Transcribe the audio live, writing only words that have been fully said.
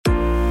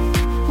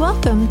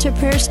Welcome to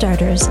Prayer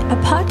Starters, a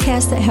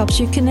podcast that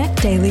helps you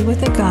connect daily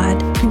with a God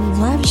who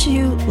loves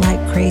you like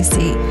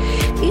crazy.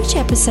 Each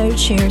episode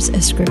shares a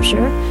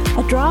scripture,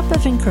 a drop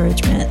of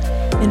encouragement,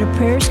 and a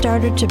prayer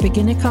starter to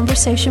begin a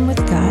conversation with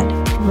God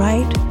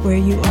right where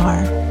you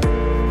are.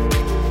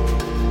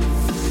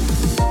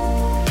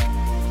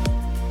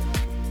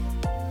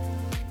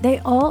 They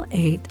all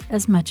ate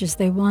as much as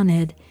they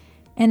wanted,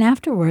 and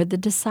afterward the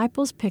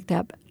disciples picked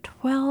up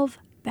 12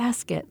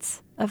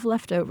 baskets of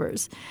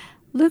leftovers.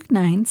 Luke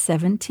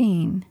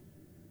 9:17.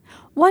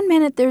 1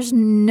 minute there's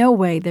no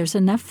way there's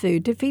enough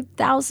food to feed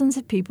thousands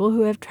of people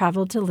who have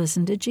traveled to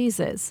listen to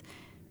Jesus.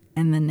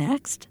 And the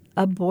next,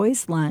 a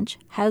boy's lunch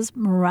has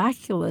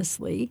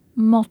miraculously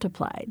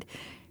multiplied.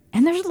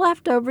 And there's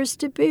leftovers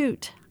to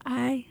boot.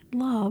 I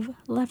love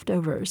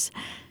leftovers.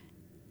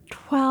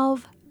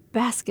 12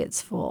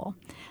 baskets full.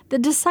 The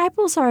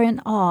disciples are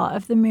in awe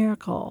of the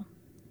miracle,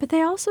 but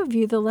they also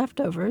view the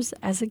leftovers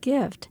as a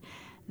gift.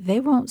 They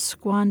won't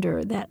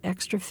squander that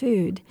extra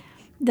food.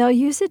 They'll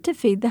use it to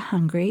feed the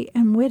hungry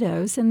and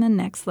widows in the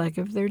next leg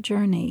of their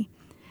journey.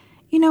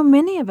 You know,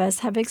 many of us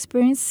have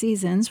experienced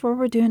seasons where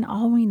we're doing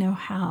all we know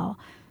how,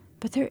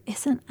 but there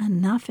isn't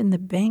enough in the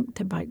bank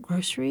to buy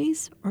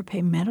groceries or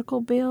pay medical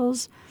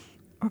bills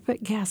or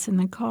put gas in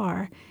the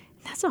car.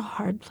 And that's a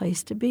hard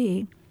place to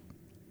be.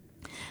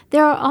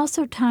 There are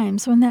also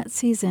times when that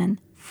season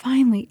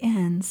finally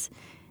ends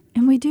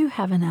and we do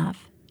have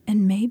enough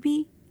and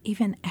maybe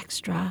even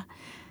extra.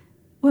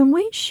 When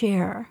we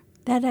share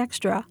that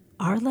extra,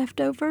 our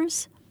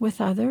leftovers, with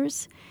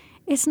others,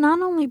 it's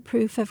not only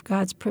proof of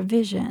God's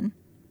provision,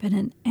 but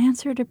an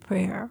answer to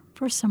prayer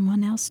for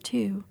someone else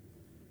too.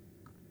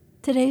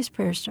 Today's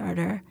prayer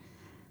starter: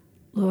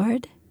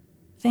 Lord,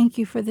 thank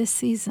you for this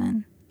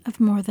season of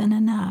more than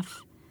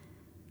enough.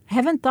 I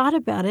haven't thought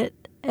about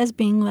it as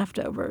being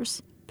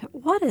leftovers, but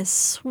what a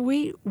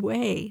sweet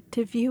way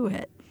to view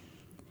it.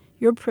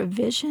 Your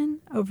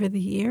provision over the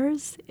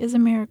years is a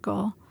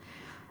miracle.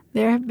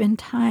 There have been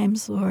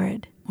times,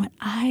 Lord, when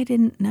I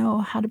didn't know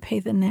how to pay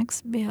the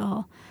next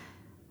bill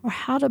or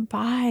how to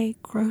buy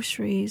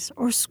groceries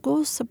or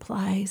school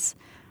supplies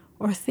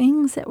or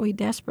things that we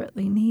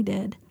desperately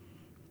needed.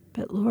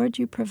 But Lord,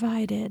 you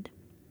provided.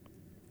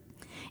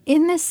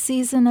 In this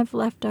season of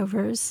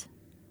leftovers,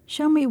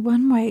 show me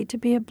one way to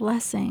be a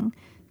blessing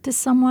to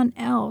someone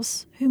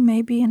else who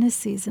may be in a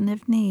season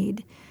of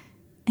need.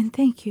 And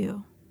thank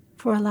you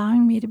for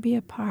allowing me to be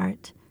a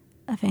part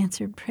of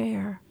answered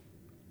prayer.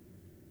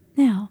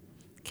 Now,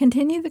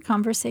 continue the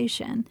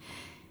conversation.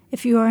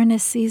 If you are in a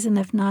season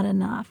of not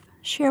enough,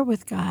 share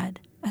with God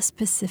a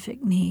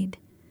specific need.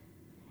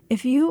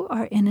 If you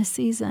are in a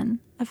season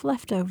of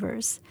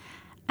leftovers,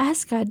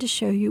 ask God to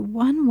show you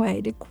one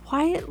way to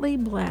quietly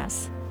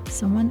bless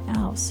someone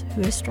else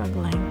who is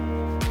struggling.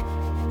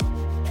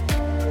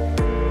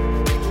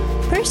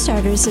 Prayer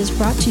Starters is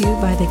brought to you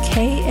by the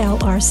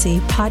KLRC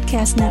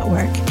Podcast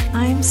Network.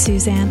 I'm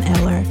Suzanne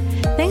Eller.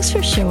 Thanks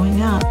for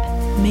showing up.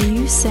 May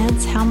you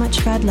sense how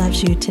much God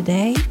loves you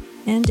today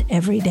and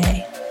every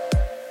day.